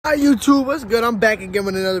Hi YouTube, what's good? I'm back again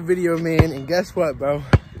with another video, man. And guess what, bro?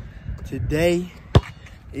 Today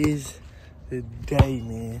is the day,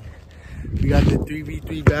 man. We got the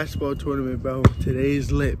 3v3 basketball tournament, bro. Today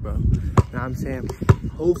is lit, bro. You know what I'm saying?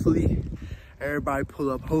 Hopefully, everybody pull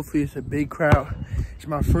up. Hopefully, it's a big crowd. It's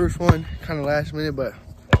my first one, kind of last minute, but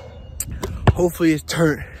hopefully it's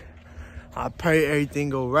turned. I pray everything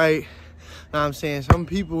go right. You know what I'm saying? Some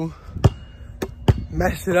people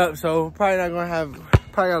messed it up, so probably not gonna have...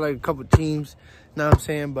 Probably got like a couple teams, you know what I'm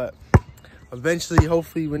saying? But eventually,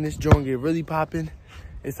 hopefully, when this joint get really popping,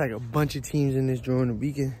 it's like a bunch of teams in this joint, and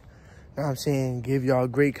we can, you know what I'm saying, give y'all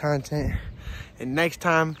great content. And next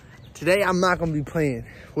time, today I'm not gonna be playing,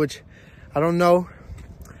 which I don't know,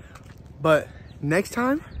 but next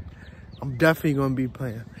time, I'm definitely gonna be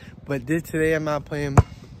playing. But today I'm not playing.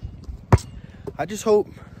 I just hope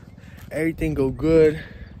everything go good.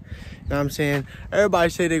 You know what I'm saying? Everybody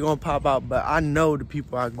say they're gonna pop out, but I know the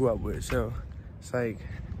people I grew up with, so it's like,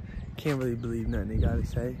 can't really believe nothing they gotta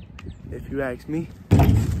say, if you ask me.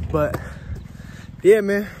 But yeah,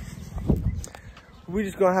 man, we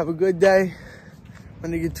just gonna have a good day. My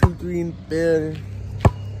nigga 2-3 in the building.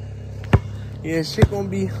 Yeah, shit gonna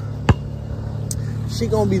be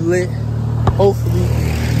lit, hopefully. You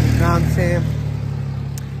know what I'm saying?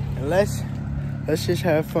 And let's just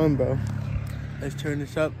have fun, bro. Let's turn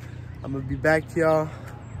this up. I'm gonna be back to y'all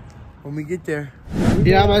when we get there.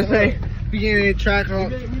 Yeah, I'm gonna say, beginning of track off.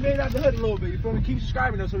 We made out the hood a little bit. You feel me? Keep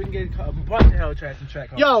subscribing though so we can get a bunch of hell tracks and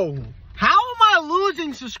track off. Yo, how am I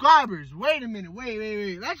losing subscribers? Wait a minute,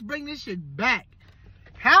 wait. Let's bring this shit back.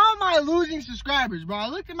 How am I losing subscribers, bro? I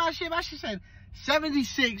looked at my shit said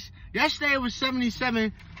 76. Yesterday it was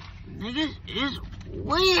 77. Niggas is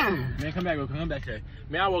weird. Man, come back, bro. Come back today.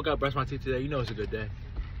 Man, I woke up, brushed my teeth today. You know it's a good day.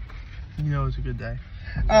 You know it's a good day.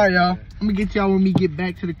 All right, y'all. I'm gonna get y'all when we get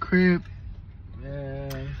back to the crib. Yeah.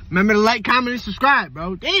 Remember to like, comment, and subscribe,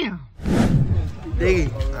 bro. Damn.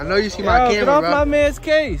 Diggy, I know you see my camera, get off bro. my man's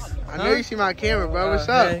case. I know you see my camera, bro. What's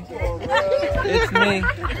up? Hey. It's me.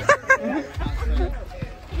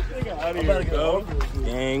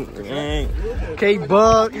 Gang.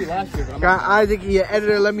 K-Bug. Got Isaac, your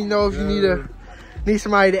editor. Let me know if you need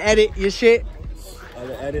somebody to edit your shit.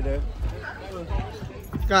 The editor.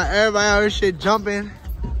 Got everybody out here shit jumping.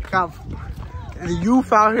 Got the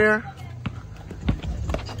youth out here.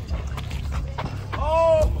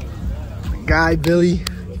 Guy Billy.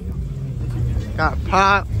 Got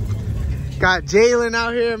Pop. Got Jalen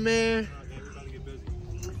out here, man.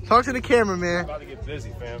 Talk to the camera, man. I'm about to get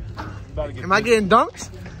busy, fam. Am I getting dunks?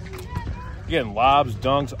 Getting lobs,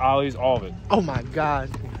 dunks, ollies, all of it. Oh my God.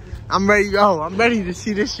 I'm ready, yo. I'm ready to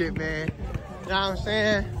see this shit, man. You know what I'm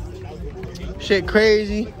saying? Shit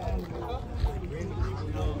crazy.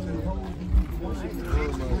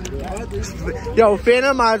 Yo,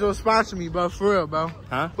 Phantom might as well sponsor me, bro. For real, bro.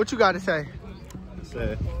 Huh? What you got to say?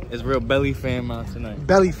 It's real belly fan out tonight.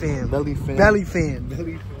 Belly fan. Belly fan. Belly fan.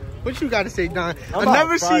 What you got to say, Don? I'm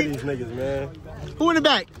never seen these niggas, man. Who in the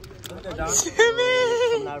back? Coming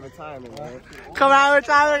out of retirement, man. Come out of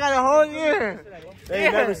retirement, got a whole year. They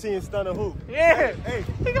ain't never seen Stunner hoop. Yeah. Hey,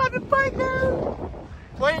 He got the fight now.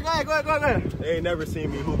 Go ahead. they ain't never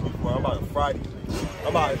seen me hoop before. I'm about to Friday.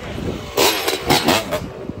 I'm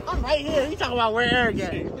right here. He talking about where Eric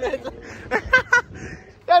at.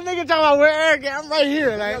 That nigga talking about where Eric at. I'm right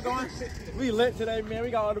here. Like. We lit today, man.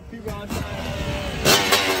 We got all the people outside.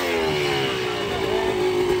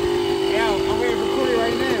 Yeah, I'm waiting for Corey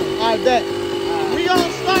right now. I bet. We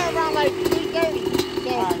gonna start around like 3:30.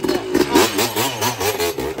 So.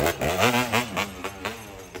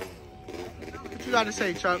 What you got to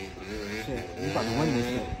say, Chuck? Shit, you about to win this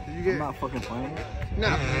shit. I'm not fucking playing. No.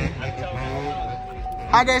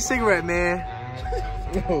 Hide that cigarette, man.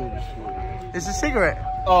 Oh, It's a cigarette.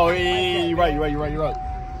 Oh, yeah, you're right.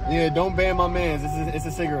 Yeah, don't ban my mans. It's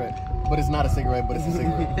a cigarette. But it's not a cigarette, but it's a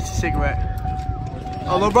cigarette. It's a cigarette.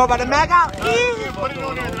 Oh, little bro about to mag out. Put it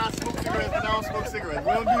on there and I smoke cigarettes and I don't smoke cigarettes.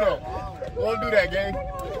 We don't do that, gang.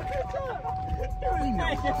 You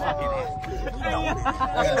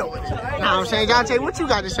know what I'm saying, Dante, what you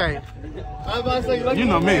got to say? I was about to say, You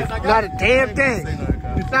know me. Not a damn thing.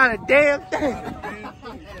 It's not a damn thing.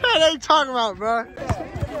 What they talking about, bro?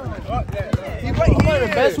 He one of the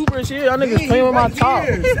best hoopers here. Y'all niggas playing with my top.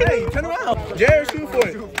 Hey, turn around. Jared, shoot for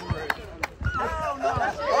it.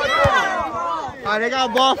 All right, they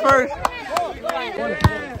got ball first.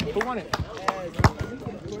 Who won it?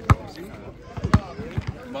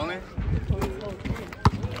 Bowling?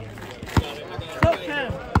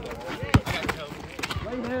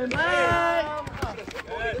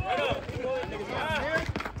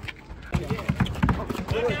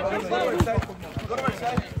 Go to right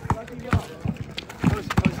side.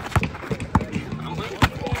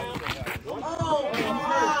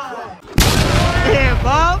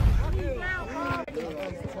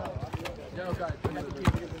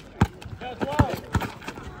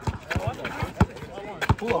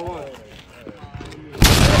 Yeah,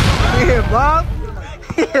 Bob.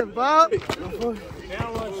 Yeah, Bob.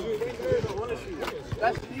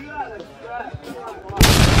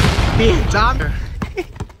 Yeah, Tom.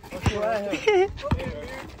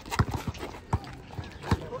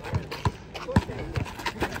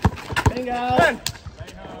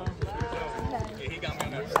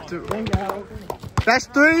 That's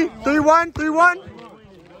 3-1, 3-1.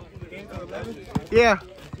 Yeah.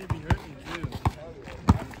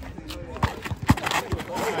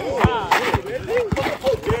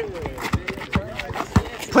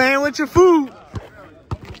 Playing with your food.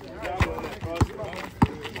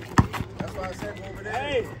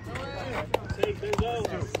 Hey, take this go.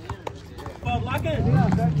 Lock in.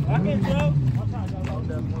 Lock in, Joe.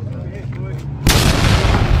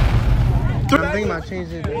 I'm thinking about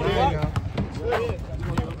changing it to 9 now.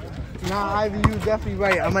 Nah, Ivy, you definitely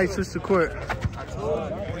right. I might switch the court.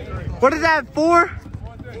 What is that, 4?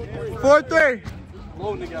 4-3.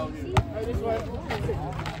 Whoa, nigga out here.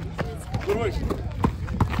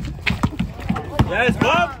 Yes,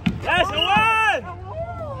 Bob. Yes, it won.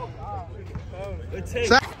 Good take.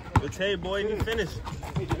 Good take, boy. You finished.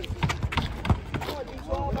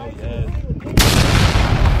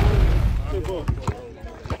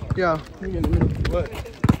 Yo. What?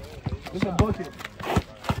 What's a bucket?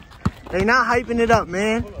 They not hyping it up,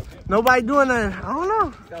 man. Nobody doing that. I don't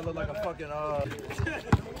know. That look like a fucking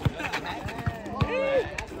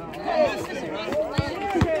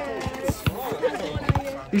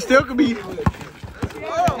He still could be.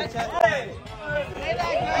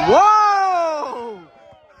 Whoa!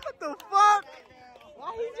 What the fuck?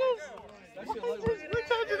 Why he just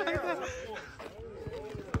touch it like that?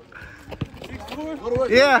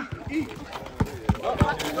 Yeah.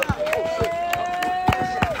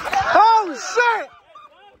 Oh shit!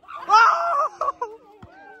 Oh!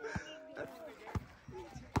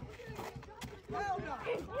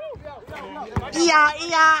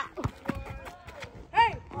 Yeah.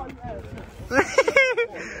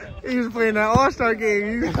 He was playing that All-Star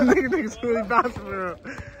game. You niggas really bouncing for him.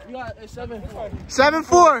 You got a 7-4.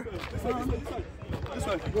 7-4. This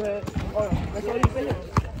one. Go ahead. Oh, that's all you finish.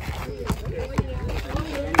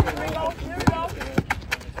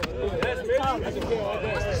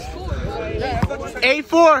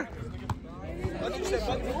 8-4.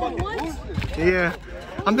 Yeah.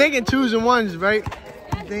 I'm thinking 2s and 1s, right?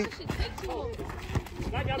 I think.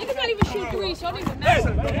 Niggas not even shoot threes, so it don't even matter.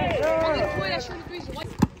 I'm the boy that shooting threes.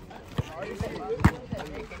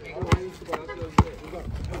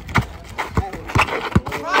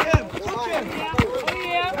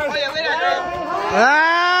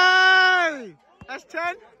 Hey! That's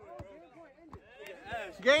 10?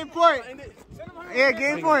 Game point. Yeah,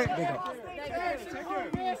 game point.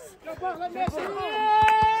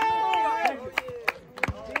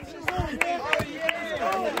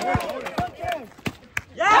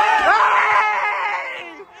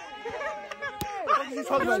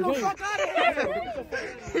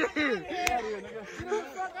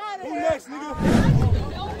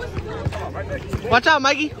 Watch out,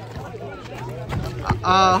 Mikey.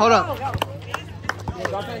 Hold up.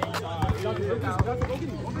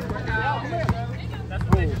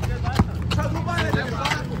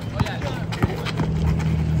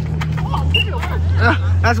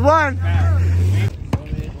 That's 1.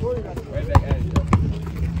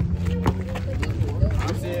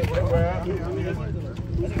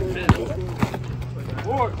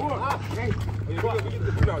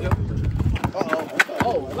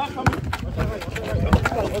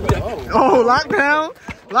 Oh, lockdown!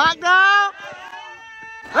 Lockdown!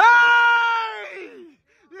 Hey!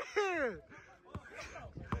 Yeah!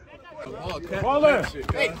 Ball in.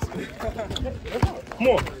 Come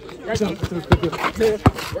on.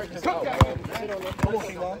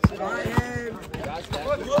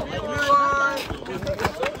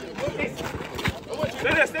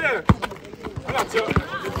 Stay there. I got you.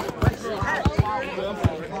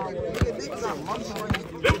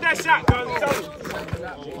 Look at that shot, guys.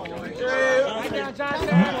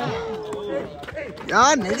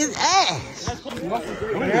 Y'all niggas ass.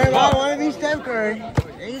 Everybody want to be Steph Curry.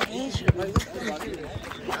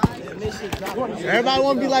 Everybody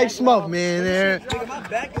want to be like Smuff, man.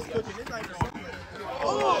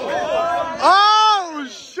 Oh,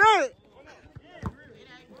 shit.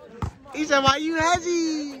 He said, why you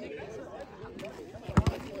hezzy?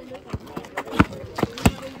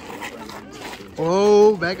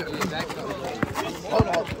 Oh, back up.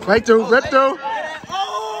 Right through, rip through.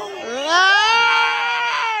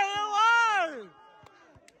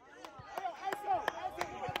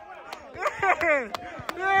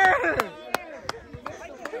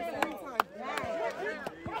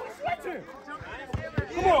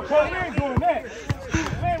 No, Cole, we ain't doing that. We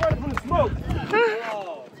ain't ready for the smoke.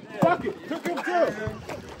 Fuck it. Took him too.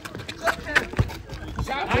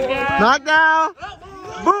 Knockdown.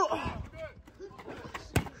 Boo.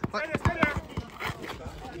 Stay there.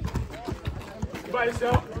 By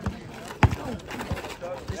yourself.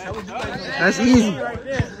 That's easy.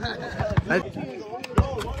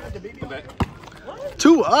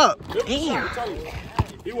 Two up. Damn.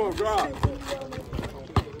 He won't drop.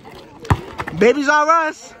 Baby's on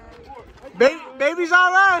us. Baby's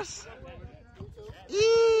on us.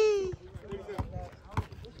 Yee.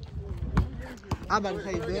 I'm about to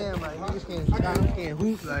say, damn, like, niggas can't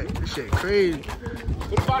hoop, like, this shit crazy. Put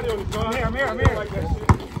the body on the gun. I'm here. Like that shit.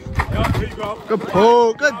 Yup, there you go. Good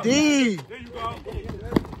pull, good D. There you go.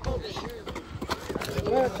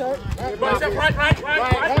 Right.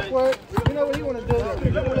 You know what he want to do?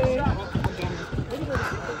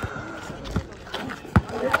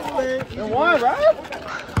 And one, right?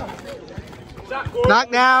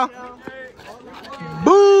 Knockdown.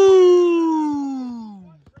 Boom.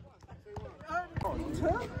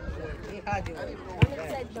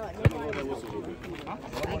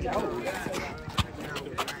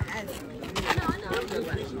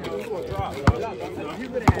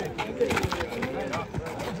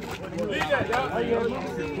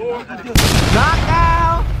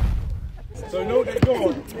 Knockdown. So know they're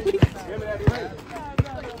going.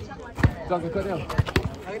 Duncan, cut down.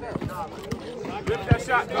 Rip that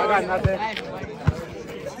shot. I got nothing.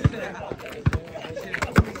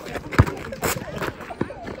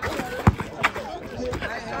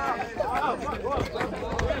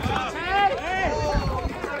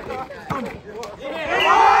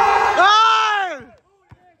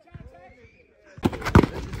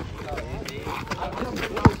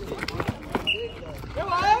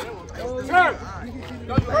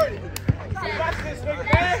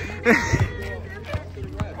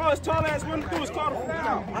 Oh, it's tall ass one who was called a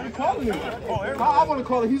foul. I'm calling him. I want to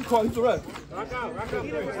call it. He's calling. He's the ref. Rock out.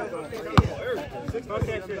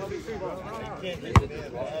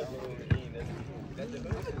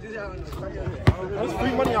 There's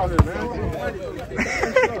free money out here, man.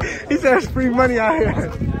 He said there's free money out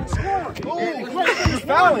here. You're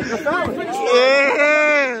fouling.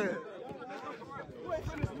 Yeah.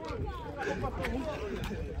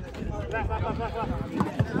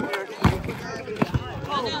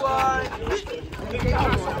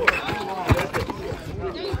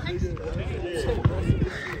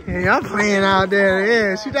 Yeah, y'all playing out there.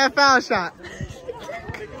 Yeah, shoot that foul shot.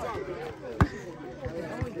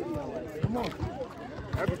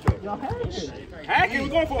 Hacking, we're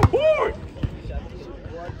going for a board.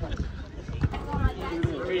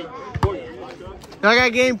 Y'all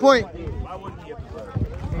got game point.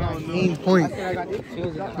 Game point.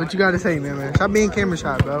 What you gotta say, man? Stop being camera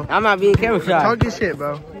shy, bro. I'm not being camera shy. Talk your shit,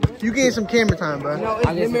 bro. You getting some camera time, bro. You know, it's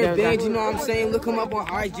remember Benj, you know what I'm saying? Look him up on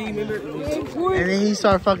IG, remember? And then he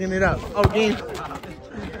start fucking it up. Oh, game.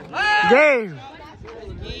 Game.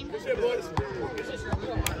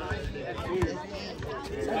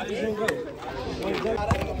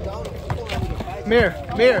 Mirror. I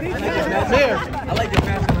like the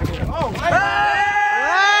pass.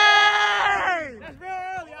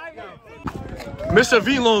 Mr.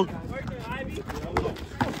 V-Long.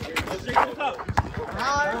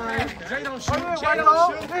 Jay don't shoot. Jay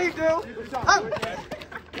don't shoot. There you go.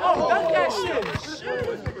 Oh, that's that shit.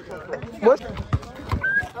 What?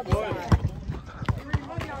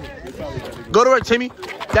 Go to work, Timmy.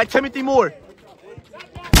 That Timothy Moore.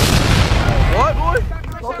 What, boy?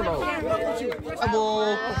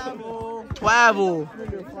 Travel.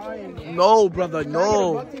 No, brother,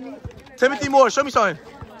 no. Timothy Moore, show me something.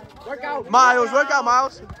 Miles, work out,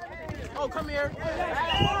 Miles. Oh, come here.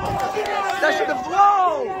 That shit the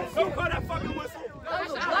flow. Don't call that fucking whistle.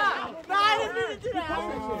 I didn't mean to do that.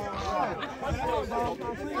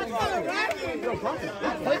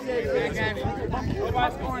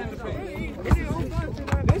 Nobody's scoring in the paint.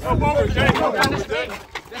 Go forward, Jay. Go down this thing.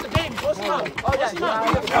 That's a baby. Go Smuff. Oh, yeah.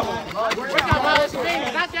 Work out, Miles. That's a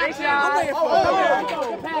baby. Not that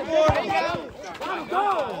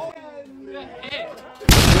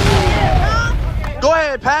Go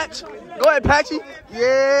ahead, Patch. Go ahead, Patchy.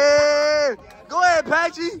 Yeah. Go ahead,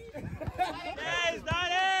 Patchy.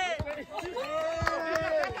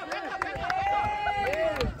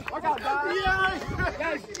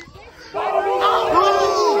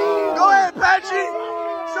 Go ahead, Patchy.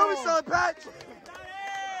 Show me something, Patch.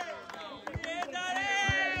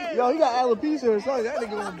 Yo, he got alopecia or something. That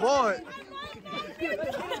nigga on board.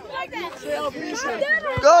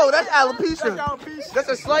 Go, that's alopecia. That's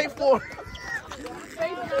a slight form.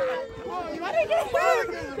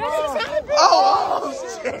 Oh,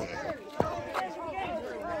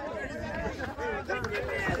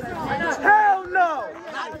 Hell no!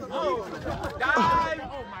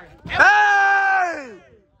 Hey!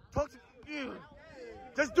 Talk to you.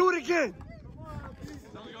 Just do it again.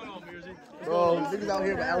 Bro, niggas out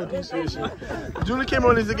here with alopecia and shit. Junior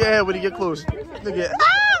camera needs to get ahead when he get close. Nigga,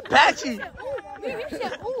 Patchy! Shut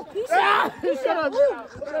up.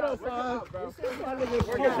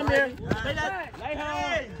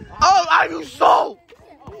 Oh, you so!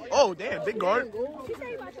 Oh, damn, big guard.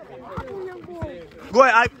 Go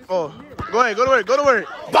ahead, go ahead, go to work, go to work.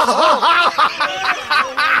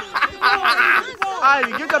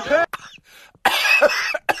 Ivy, get the pen.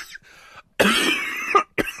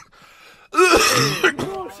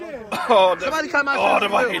 Somebody come out. Oh,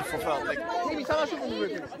 my hateful felt like. Maybe time out shoot for me,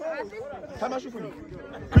 real quick. Time out shoot for me.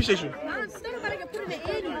 Appreciate you.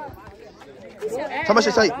 How much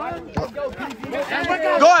is tight?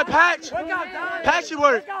 Go ahead, Patch. Patchy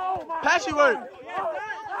work. Patchy work.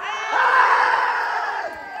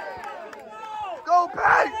 Go,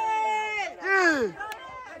 Patch. Yeah.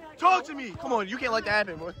 Talk to me. Come on, you can't let that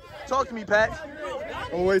happen, boy. Talk to me, Patch.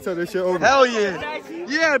 Oh, wait till this shit over. Hell yeah.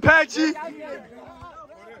 Yeah, Patchy.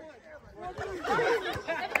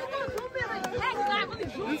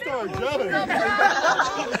 You start jelling.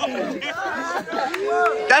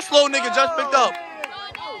 That slow nigga just picked up.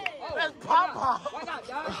 That's Papa.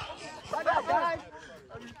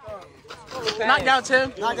 Knock down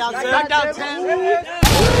 10. Knock down 10. Knock down 10.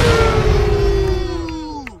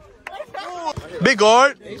 Big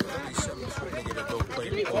guard.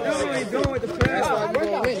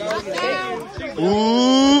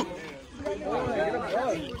 Ooh.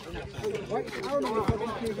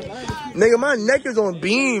 Nigga, my neck is on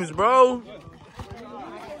beams, bro.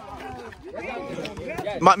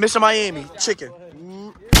 Mr. Miami, chicken.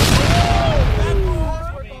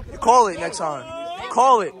 Call it next time.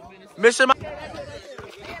 Call it. Mr. Yo,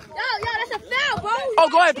 that's a foul, bro. Oh,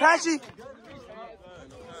 go ahead, Patchy.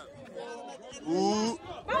 Ooh.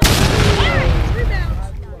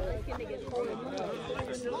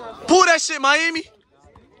 Pull that shit, Miami.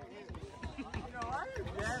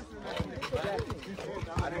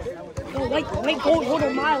 Yo, wait, hold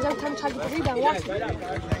on, Miles. Every time I try to get the rebound, watch it.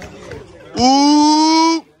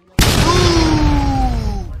 Ooh.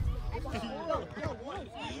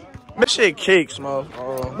 That shit cakes, man.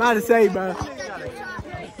 Not to say, bro.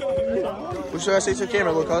 What should I say to the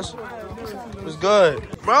camera, little cuz? It was good.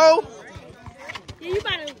 Bro? Yeah, you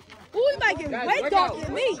better. Ooh, you might get way darker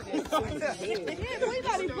than me. Yeah, boy, you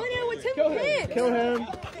gotta put in with Tim Pin. Kill him.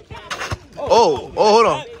 Oh, hold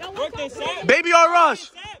on. Baby or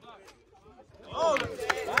Rush?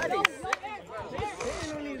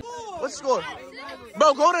 What's the score?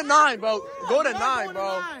 Bro, go to 9, bro. Go to 9,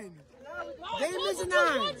 bro. Game is a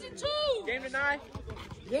 9. Game to 9.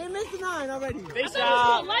 Game is a 9 already. Face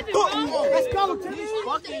out. Let's go, Timmy.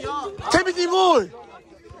 Fucking y'all. Timothy Moore.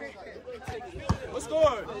 What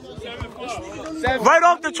score? 7-4. Right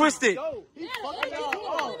off the twisted.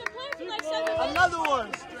 Another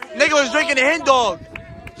one. Nigga was drinking a hen dog.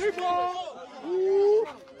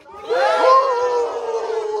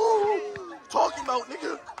 Talking about,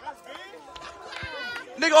 nigga.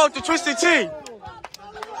 Nigga off the twisted T.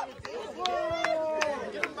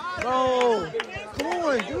 Bro. Come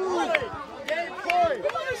on, dude. You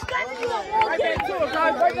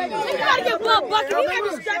gotta get blood bucket. You gotta be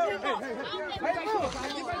strapping him up.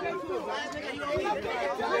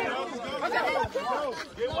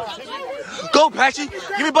 Go, Patchy.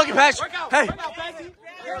 Give me bucket, Patch. Hey.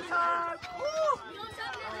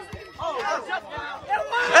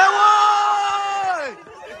 Ewan!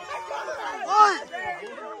 What?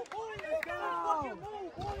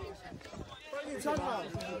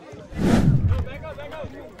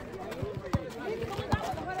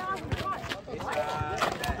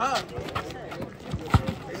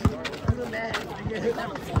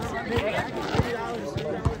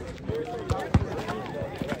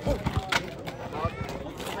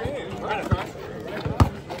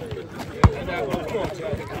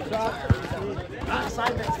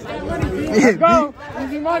 Let's go.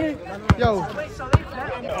 Easy money. Yo.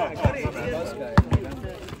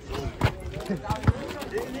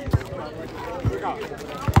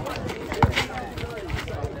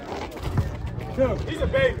 He's a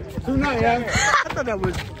baby. 2-0, yeah. I thought that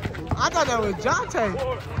was Jonte.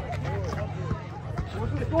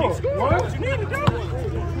 What you need to do?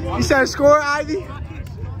 You said score, Ivy?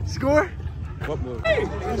 Score?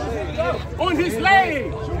 On his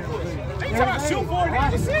leg. They trying to shoot for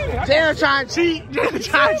it. You see it. They're trying to cheat. They're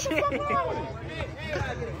trying to cheat.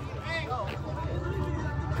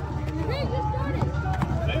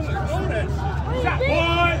 Shot.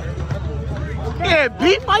 can't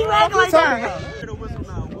beat? Why you acting like that?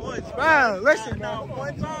 Bro, listen, bro.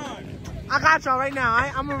 I got y'all right now.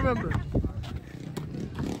 I'm gonna remember.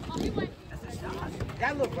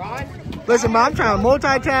 That LeBron? Listen, man, I'm trying to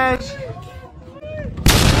multitask.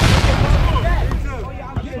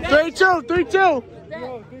 3-2, 3-2.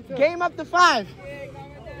 Game up to 5.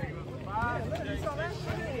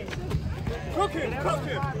 Cook him.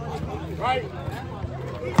 Right.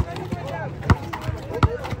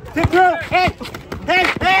 Hey,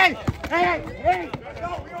 hey.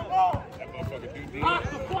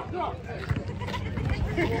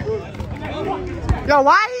 Yo,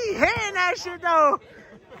 why he hitting that shit though?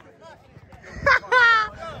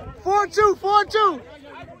 4-2, 4-2.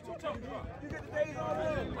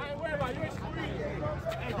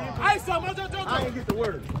 I ain't get the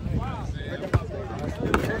word.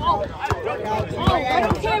 Right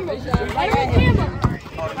on camera, Sean. Right on camera.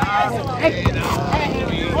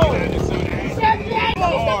 Step back. Oh,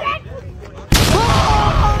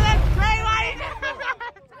 that's great.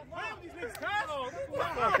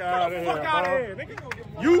 Fuck out of here, nigga.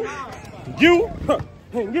 You.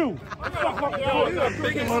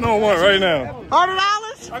 One-on-one right now.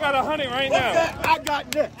 $100? I got 100 right now. I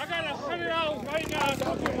got next. I got $100 right now. So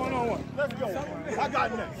one-on-one. Let's go. I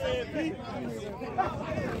got next.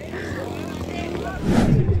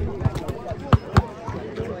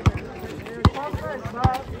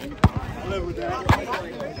 I live with that.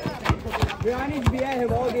 Yeah, I need to be at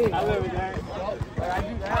him all day. I live with that.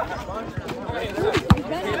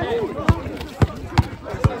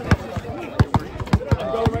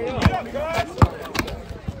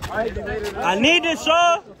 I do that. I need this,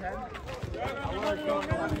 sir.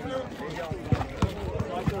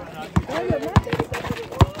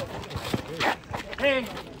 Hey.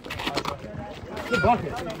 Good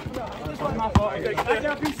bucket.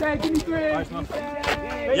 Give me 3.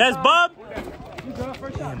 Yes, Bob.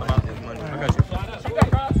 Damn, I'm out there money. I got you.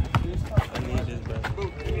 I need this, bro.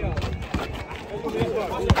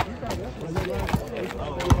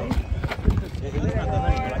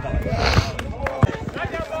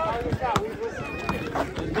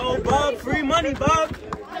 Go, Bob. Free money, Bob.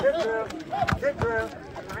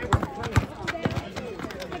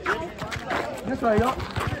 That's right, y'all.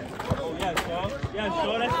 Oh, yes, sir. Yes,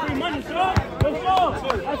 sir. That's free money, sir. Let's go.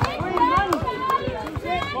 That's free money.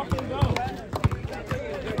 Fucking go.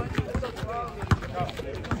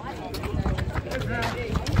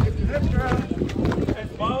 Yes,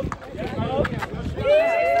 Bob. Yes, Bob.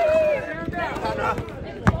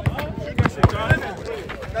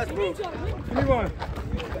 That's blue. Give me one.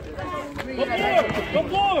 Go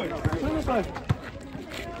forward. Turn this way.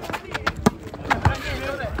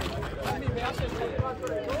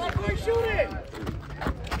 Shoot it.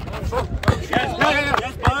 Yes, Bob.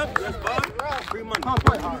 Yes, Bob. Yes, Bob. Free money.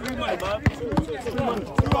 Free money, Bob. Free money.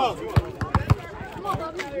 Come on,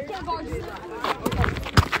 Bob. You can't guard this.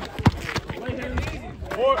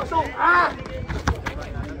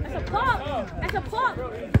 That's a pop. That's a pop.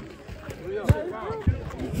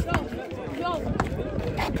 Yo.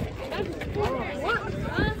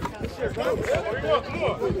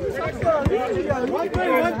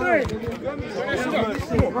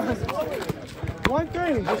 One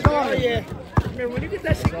thing. Yeah. Man, when you get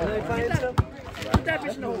that shit, put that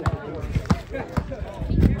bitch in the hole.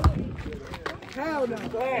 Hell no.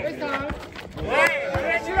 It's time.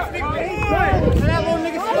 That little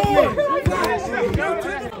nigga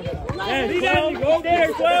Hey, he down. Go there,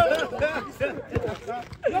 12.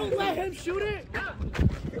 Don't let him shoot it.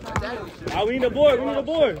 Ah, we need a board. We need a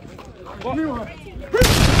board.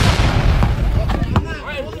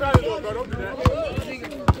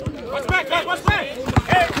 Watch back, guys. Watch back.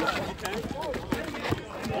 Hey.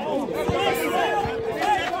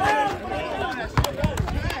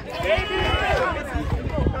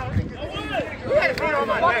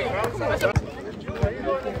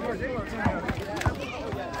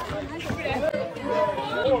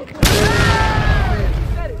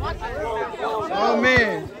 Oh,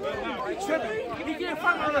 man. He getting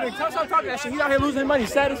front running. Stop talking that shit. He's out here losing money.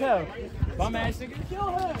 Sad as hell. Bum ass nigga.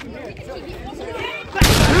 Kill him.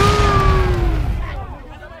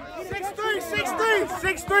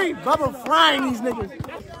 6'3", Bubba frying these niggas.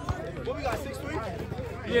 What we got, 6'3"?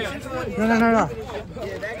 Yeah. No.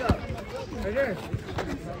 Yeah, back up. Right there.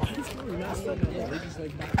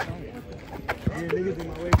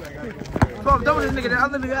 Bro, I'm done with this nigga. The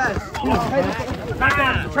other nigga ass. Back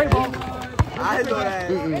down. Trey ball. I know that.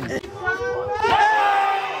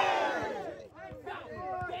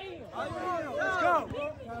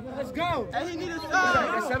 Let's go. And he need a stop.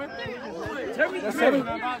 That's 7. That's 7.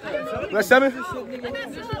 That's 7.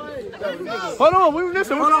 Hold on, we were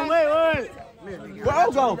missing. Hold on, wait. Where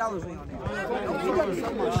I'll go?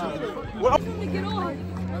 Where Get on.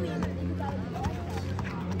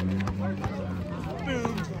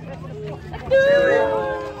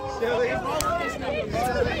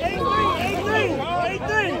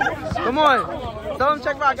 Come on. Tell him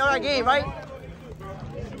check rock. Got that game, right?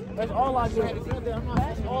 That's all I do.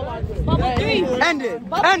 That's all I do. End it.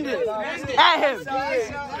 End it. At him.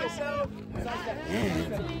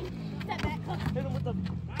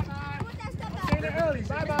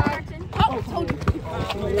 Bye-bye.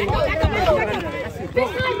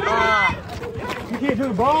 You can't do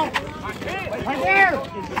the ball. Right there.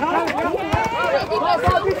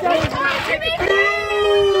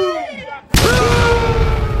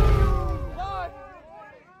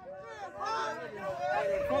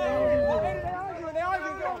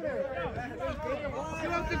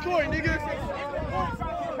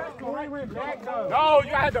 No, you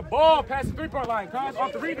had the ball past the three-point line, cuz,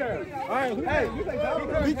 off the rebound. All right, hey,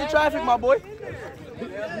 Beat the traffic, my boy.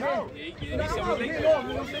 Nah,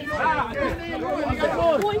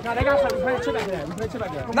 they got something. We play chip like that. We play chip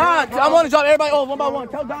like that. Nah, I'm on to drop everybody off one by one.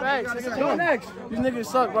 Tell Don. Go next. These niggas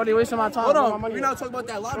suck, bro. They wasting my time. Hold on. We're not talking about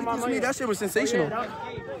that lobby. To me, that shit was sensational.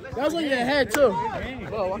 That was on your head, too.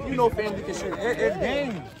 Bro, you know family can shit. It's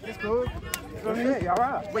game. It's cool. Go ahead. Y'all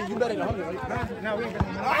right. Wait, you better than 100, right? No, we ain't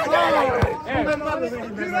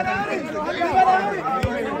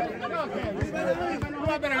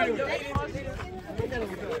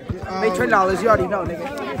Make $10, you already know,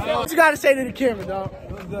 nigga. What you gotta say to the camera, dog?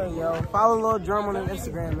 What's good, yo? Follow Lil Drum on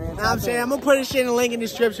Instagram, man. Nah, I'm saying, I'm gonna put this shit in the link in the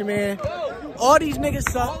description, man. All these niggas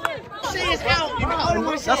suck. Shit is out. You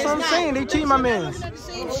know, That's what I'm saying. They cheating my mans.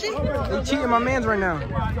 They cheating my mans right now.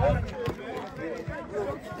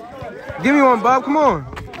 Give me one, Bob. Come on.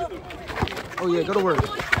 Oh, yeah. Go to work.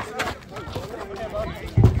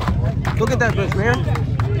 Look at that bitch, man.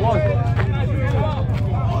 One.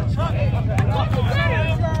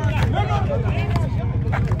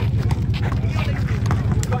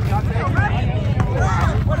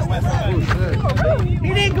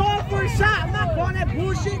 he didn't go up for a shot. I'm not going that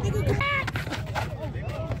bullshit, nigga.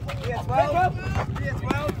 Yeah, 12. Yeah,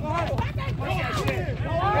 12.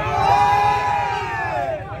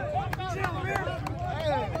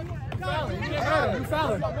 You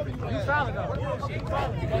fouling. You fouling, though.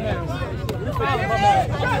 You fouling,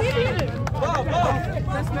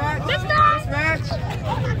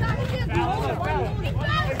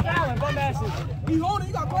 He holding,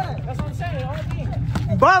 he got glass. That's what I'm saying. All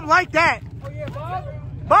game. Bob like that. Oh, yeah, Bob.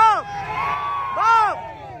 Bob. Bob.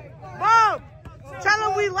 Bob. Tell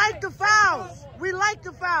him we like the fouls. We like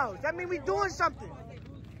the fouls. That means we doing something.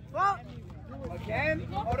 Bob. Again?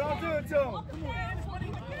 Oh, don't do it to him.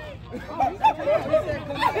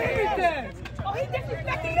 Oh, he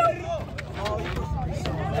disrespecting you.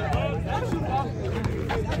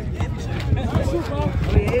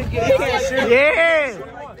 Yeah.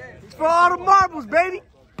 It's for all the marbles, baby.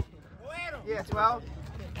 Yeah, 12.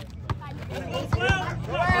 12.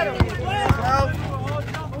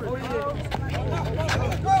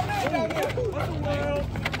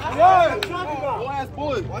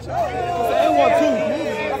 Watch out.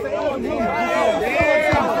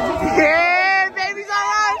 Yeah, baby's all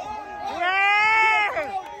right.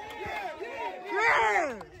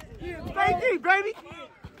 Yeah. Baby, baby.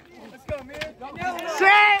 Let's go, man.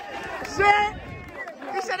 Shit.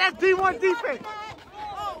 He said that's D1 defense.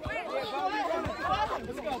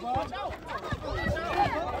 Let's go, Bob.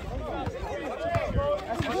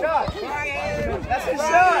 That's a shot. That's a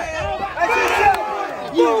shot. That's a shot.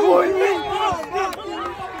 Yeah, boy.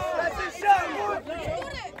 That's a shot, boy.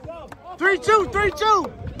 3-2.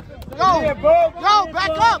 Go. Yeah, bro. Yo, back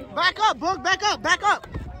up, Boog, back up. Back up.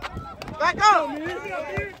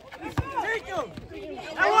 Take him.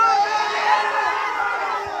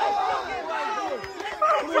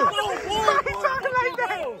 Why you talking like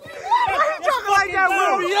that? Why you talking like that,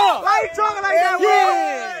 Will? Why you talking like that, Will?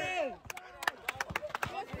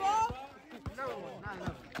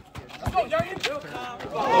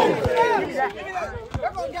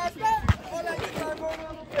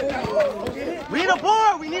 We need a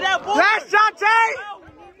board. We need that board. Last shot, Tay.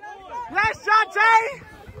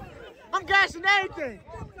 I'm gassing everything.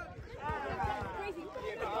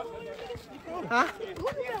 Huh?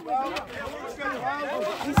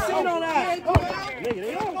 He's sitting on that.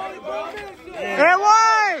 And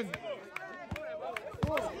one.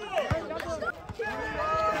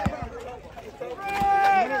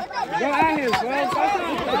 Go at him, bro.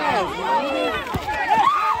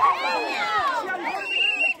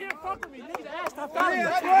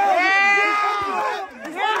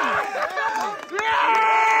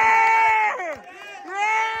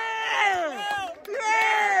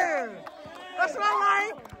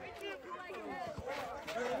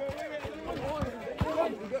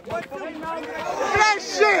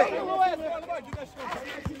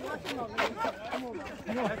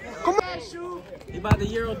 Come on.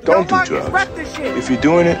 Don't do drugs. If you're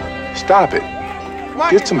doing it, stop it.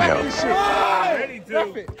 Get some help.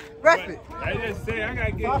 Ref it. I just say I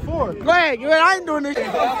gotta get 5-4. Go ahead. I ain't doing this shit.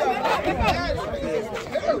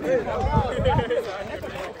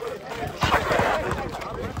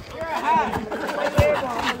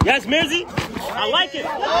 Yes, Mizzy. I like it.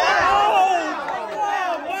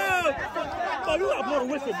 Oh, you gotta blow the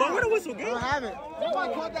whistle, but where the whistle, I gang? don't have it. Who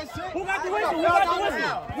got the whistle? Who got the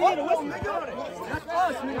whistle? We need a whistle.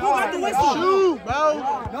 Who got the whistle? Shoot, bro.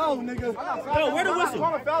 No, nigga. Yo, where the whistle?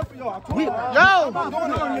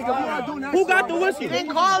 Who got the whistle?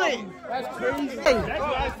 Didn't call it. That's crazy. That's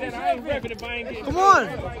what I said. I ain't repping if I ain't getting. Come on.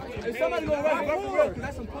 If somebody gonna ref real, because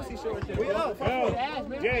that's some pussy shit right there. We up.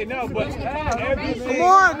 Yeah, no, but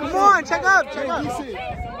Come on. Check up.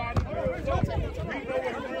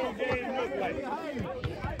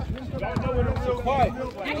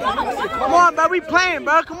 Come on, bro. We playing,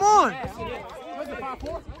 bro. Come on.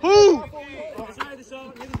 Who?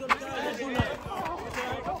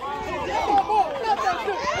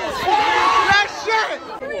 That shit.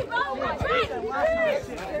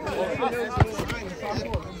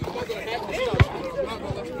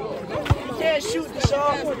 he can't shoot the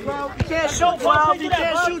shot. He can't shoot 12. He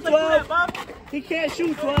can't shoot 12. He can't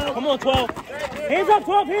shoot 12. Come on, 12. Hands up,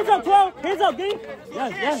 12. Hands up, 12. Hands up, D.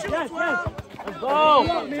 Yes. Let's go.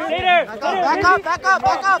 Stay there. Back up.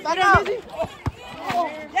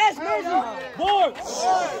 Yes, Mizzy. Board.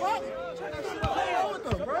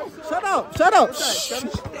 Shut up.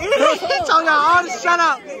 He told y'all all to shut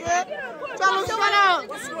up, nigga. Tell him shut up.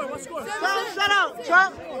 Tell him shut up,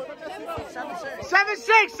 Trump.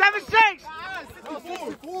 7-6.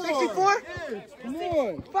 64? Come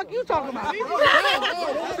on. Fuck you talking about?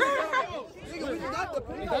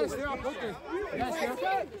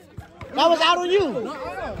 That was out on you.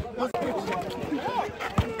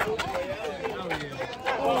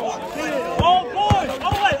 Oh, boys.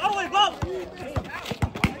 Oh, wait, Bob.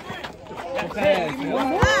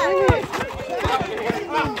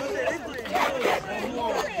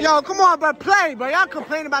 Yo, come on, bro. Play, bro. Y'all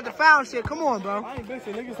complaining about the foul shit. Come on, bro. I ain't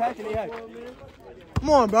bitching. Niggas hacking, they hack. Come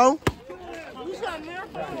on, bro.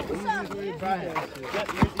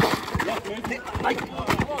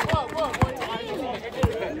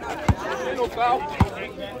 Ain't no foul.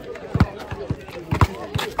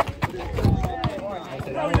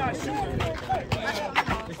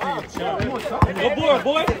 Go board,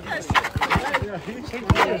 boy. That's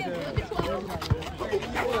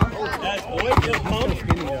boy. Just pump.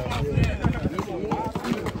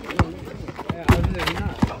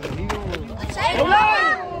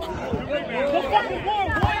 Go fucking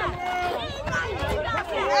board, boy.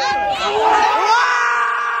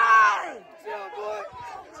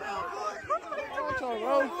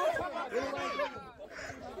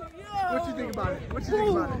 What you think about it? What you think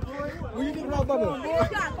about it? What you think about Bubba? Come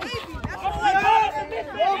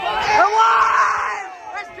on!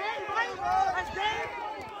 That's Dave, right? That's Dave?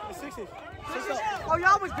 Oh,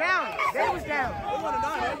 y'all was down. They was down.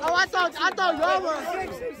 Oh, I thought y'all were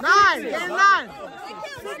 9. They're 9.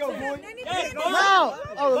 No.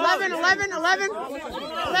 Oh, 11. 11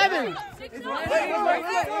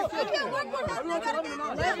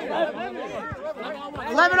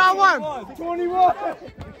 on 1. 21.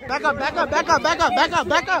 Back up. Back up.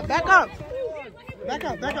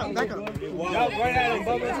 Y'all right at him,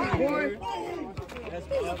 Bubba.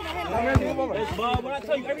 That's Bob. What I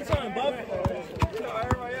tell you every time, Bob.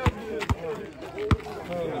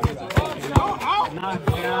 Knock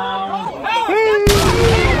down.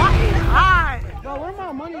 Alright. Bro, where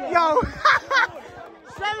my money at? Yo.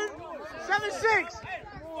 7-6.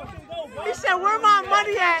 He said, where my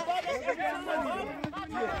money at?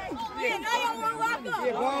 Yeah, now y'all want to lock up.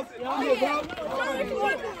 Yeah, Bob.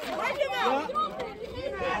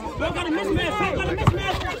 Got a mismatch.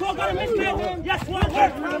 Yes, work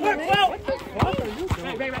well.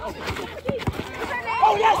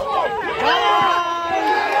 Oh, yes.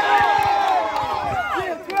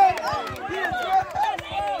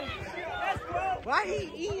 Why he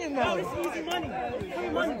eating though? It's easy money. Free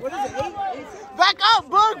money. What is it, 8? Back up,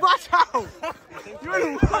 Bug. Watch out. You're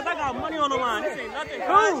the I got money on the line. This ain't nothing.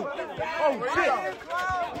 Who? Oh, shit.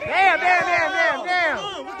 Damn.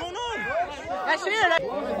 What's going on? That's it.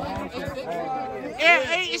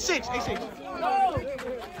 Yeah, 8-6.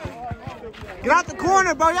 Get out the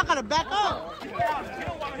corner, bro. Y'all gotta back up.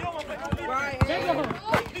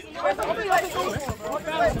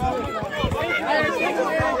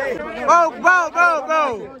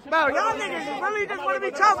 Bro, y'all niggas really just want to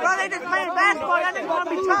be tough, bro. They just playing basketball. Y'all niggas want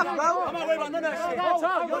to be tough, bro. I'm not worried about none of that shit. That's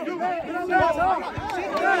tough.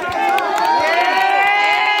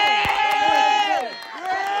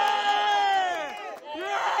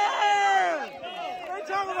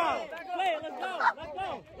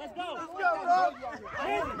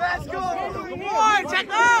 Let's go. Come on, check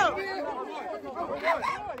out.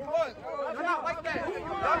 Y'all not like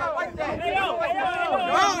that. Hey, yo.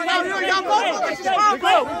 Y'all both look like small,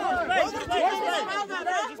 bro.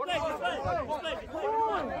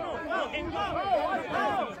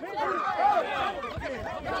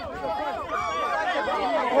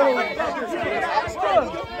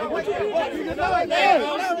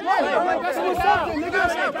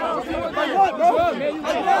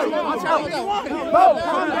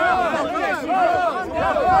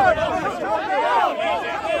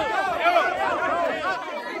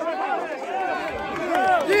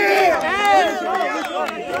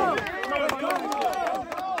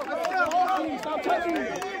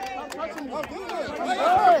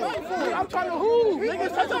 I'm trying to hoop.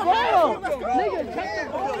 Niggas touch the ball.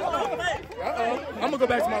 I'm gonna go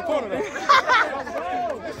back to my corner though.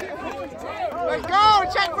 Let's go,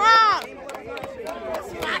 check rock.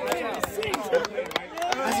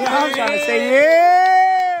 That's what I'm trying to say,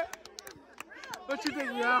 yeah. What you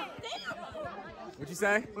think, y'all? What you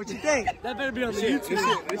say? What you think? That better be on the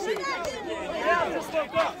YouTube. This shit.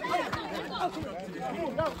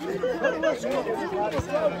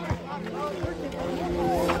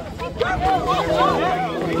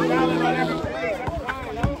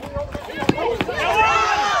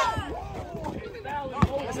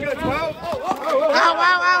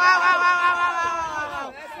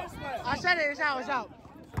 I said it, it's out.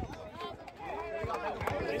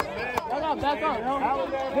 Back up, yo.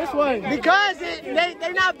 This way. Because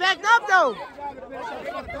they not backed up though.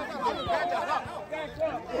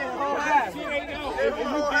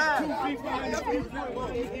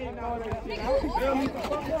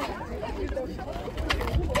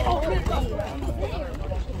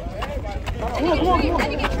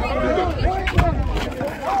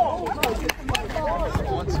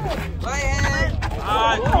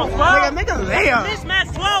 Come on, 12. Make a layup.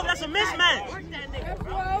 Mismatch 12. That's a mismatch.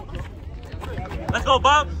 Let's go,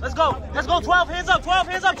 Bob. Let's go. 12. Hands up, 12.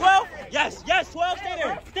 Yes, 12. Stay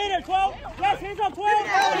there, 12. Yes, hands up, 12.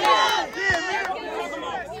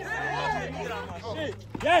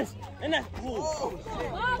 Yes. And that's cool.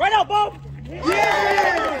 Right out, Bob.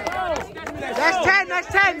 Yeah. That's 10.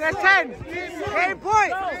 8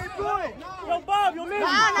 points. Yo, Bob, you're missing.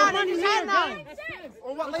 Nah, he's had 9.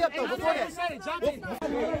 Or what layup though? Before that.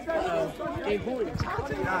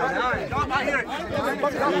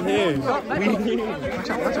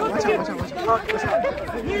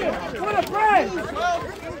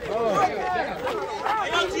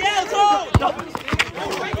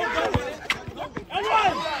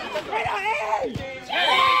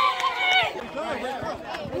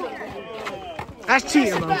 That's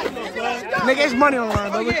cheating, bro. Nigga, it's money on the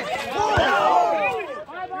line, bro. Game.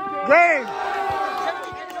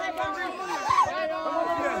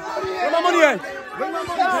 Where my money at?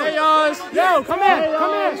 Hey, yours. Yo, come here.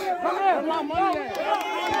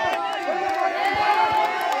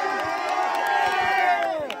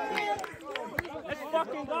 Let's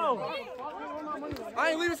fucking go. I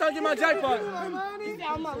ain't leaving till I get my jackpot.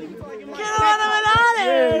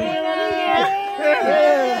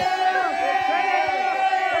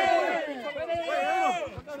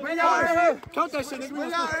 Get on him. Count that shit, nigga. Where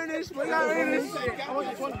y'all earn this? All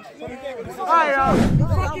right, y'all.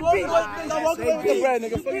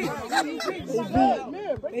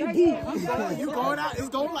 They beat. You going out? It's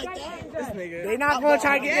going like that. They not gonna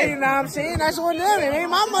try to get in. You know what I'm saying? That's on them. It ain't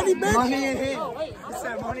my money, bitch. Money in here. It's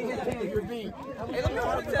that money in here. You're beat.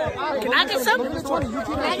 Can I get some? Can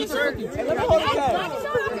I get some?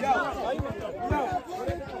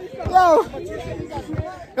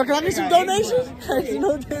 Yo, can I get some donations?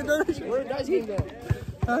 No donations. Where dice game at?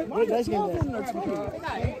 Huh? Where dice game at?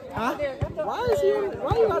 Huh?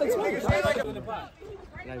 Why you out of time?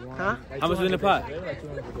 Huh? How much is in the pot?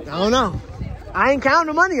 I don't know. I ain't counting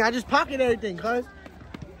the money. I just pocket everything, cuz.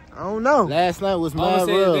 I don't know. Last night was I'm mad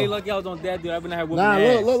real. they lucky I was on that dude. I've been out here whooping Nah,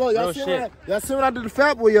 ass. look. Y'all see what I did to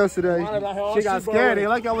Fat Boy yesterday? She got scared. They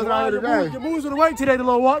like I was out here today. Your moves on the way today. The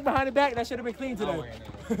little walk behind the back. That should have been clean today.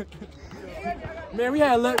 Man, we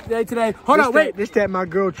had a look day today. Hold on, wait. This that my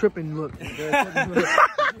girl tripping look. I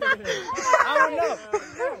don't know.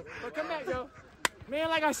 But come back, yo. Man,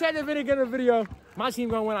 like I said in the video, my team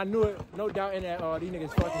gonna win. I knew it. No doubt in that. These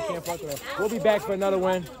niggas fucking can't fuck with us. We'll be back for another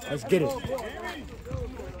win. Let's get it.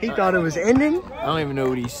 He thought it was ending. I don't even know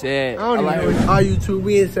what he said. I don't even know. Our YouTube,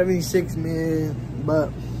 we in 76, man. But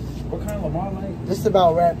What kind of Lamar like? this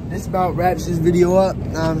about wraps this video up. Know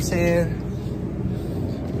what I'm saying?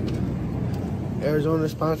 Arizona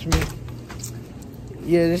sponsor me.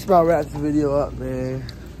 Yeah, this about wraps the video up, man.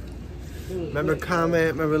 Remember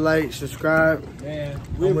comment, remember like, subscribe. Man,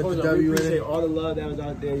 We appreciate all the love that was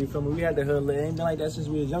out there. You feel me? We had the hood. It ain't been like that since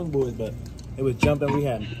we was young boys, but it was jumping. We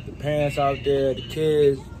had the parents out there, the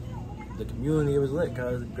kids, the community. It was lit,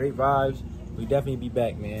 cuz great vibes. We definitely be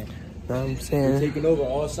back, man. Know what I'm We're saying? taking over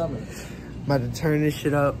all summer. About to turn this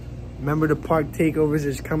shit up. Remember the park takeovers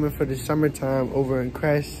is coming for the summertime over in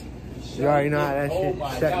Crest. You already know how that shit,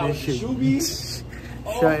 shutting this shit,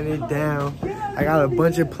 shutting it down. I got a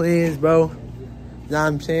bunch of plans, bro. Know what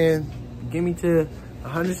I'm saying? Give me to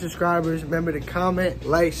 100 subscribers. Remember to comment,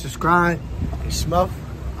 like, subscribe. Smuff,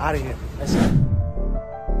 out of here. That's it.